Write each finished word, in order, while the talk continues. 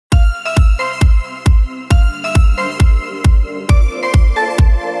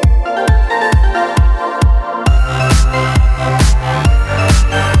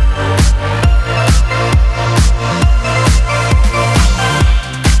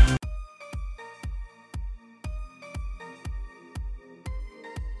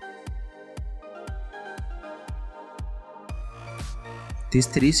This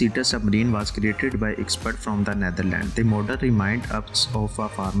three-seater submarine was created by experts from the Netherlands. The model reminds us of a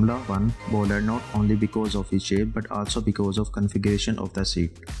Formula One bowler not only because of its shape but also because of configuration of the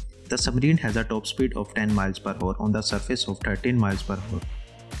seat. The submarine has a top speed of 10 miles per hour on the surface of 13 miles per hour.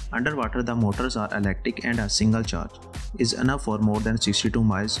 Underwater, the motors are electric and a single charge is enough for more than 62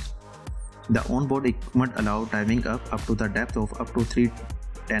 miles. The onboard equipment allows diving up to the depth of up to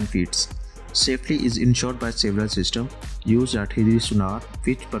 310 feet. Safety is ensured by several systems. Use a 3D sonar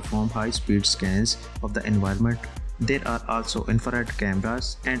which perform high-speed scans of the environment. There are also infrared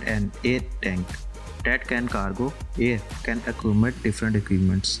cameras and an air tank that can cargo air can accumulate different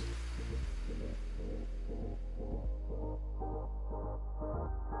equipments.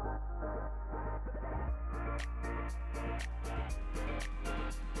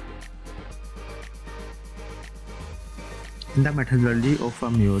 In the methodology of a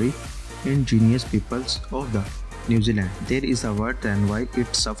Maori ingenious peoples of the New Zealand, there is a word Taniwha.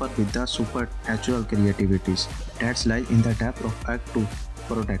 It suffers with the supernatural creativities that lies in the depth of act to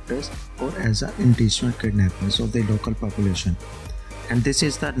protectors or as an intentional kidnappers of the local population. And this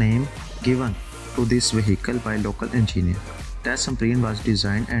is the name given to this vehicle by local engineer. The submarine was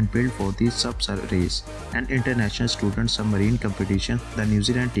designed and built for the sub-race and international student submarine competition. The New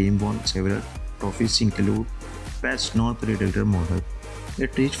Zealand team won several trophies include Best Non-Predator Model.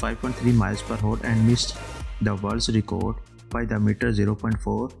 It reached 5.3 miles per hour and missed the world's record by the meter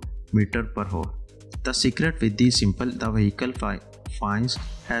 0.4 meter per hour. The secret with the vehicle finds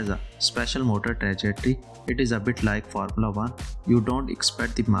has a special motor trajectory. It is a bit like Formula One. You don't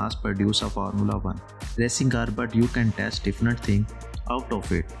expect the mass produce a Formula One racing car, but you can test different things out of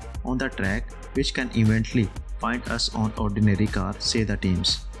it on the track, which can eventually find us on ordinary car, say the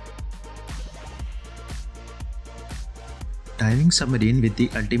teams. Diving submarine with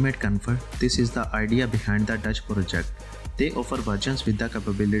the ultimate comfort. This is the idea behind the Dutch project. They offer versions with the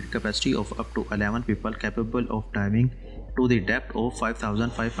capacity of up to 11 people capable of diving to the depth of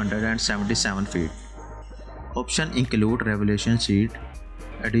 5,577 feet. Options include revolution seat,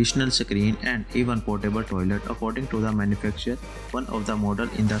 additional screen and even portable toilet. According to the manufacturer, one of the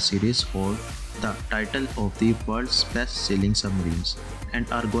models in the series hold the title of the world's best-selling submarines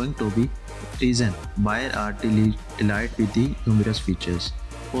and are going to be reason buyers are delighted with the numerous features.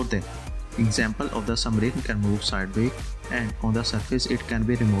 For the example of the submarine can move sideways and on the surface it can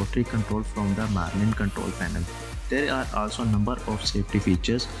be remotely controlled from the marine control panel. There are also a number of safety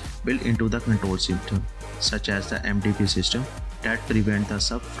features built into the control system, such as the MDP system that prevent the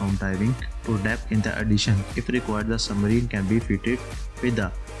sub from diving to depth. In the addition, if required, the submarine can be fitted with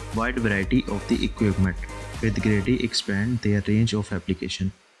a wide variety of the equipment, with greatly expand their range of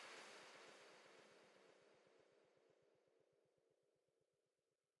application.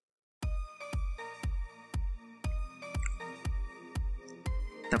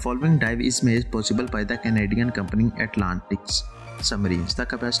 The following dive is made possible by the Canadian company Atlantis Submarines. The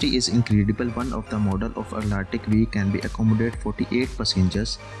capacity is incredible. One of the model of Atlantic V can be accommodate 48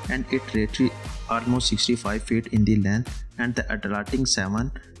 passengers and it reaches almost 65 feet in the length, and the Atlantic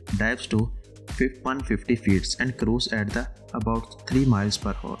 7 dives to 150 feet and cruise at about 3 miles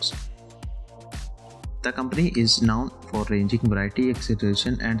per hour. The company is known for ranging variety,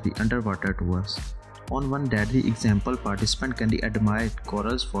 acceleration and the underwater tours. On one deadly example, participants can admire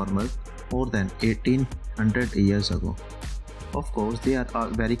corals formed more than 1800 years ago. Of course, they are all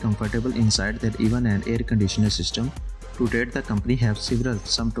very comfortable inside. There even an air conditioner system. To date, the company has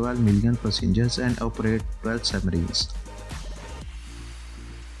some 12 million passengers and operate 12 submarines.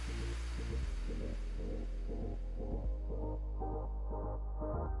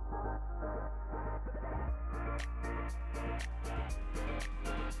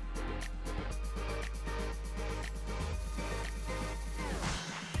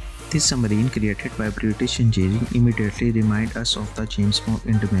 This submarine created by British engineering immediately reminds us of the James Bond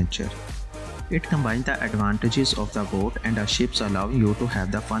adventure. It combines the advantages of the boat and a ship, allowing you to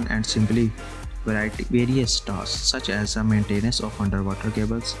have the fun and simply various tasks such as the maintenance of underwater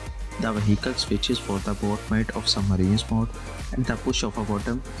cables, the vehicle switches for the boat made of submarines mode, and the push of a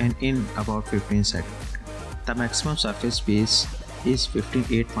bottom and in about 15 seconds. The maximum surface speed is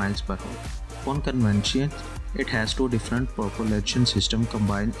 58 miles per hour. On convention, it has two different propulsion systems,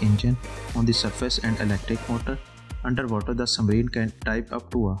 combined engine on the surface and electric motor. Underwater, the submarine can dive up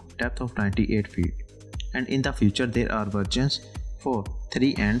to a depth of 98 feet, and in the future there are versions for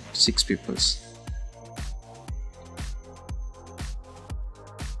 3 and 6 people.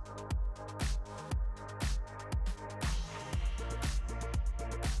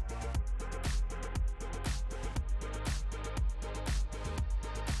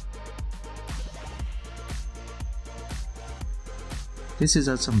 This is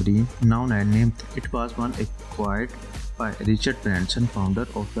a submarine known as Nymph. It was once acquired by Richard Branson, founder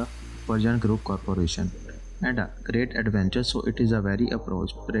of the Virgin Group Corporation, and a great adventure, so it is a very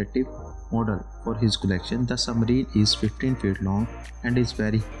appropriate model for his collection. The submarine is 15 feet long and is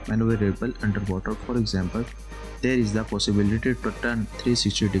very maneuverable underwater. For example, there is the possibility to turn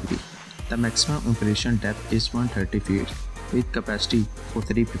 360 degrees. The maximum operation depth is 130 feet with capacity for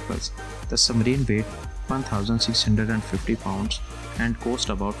 3 people. The submarine weighs 1,650 pounds and cost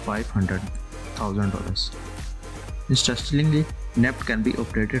about $500,000. Interestingly, Nymph can be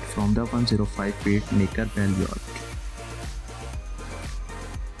operated from the 105 feet Necker Bell yacht.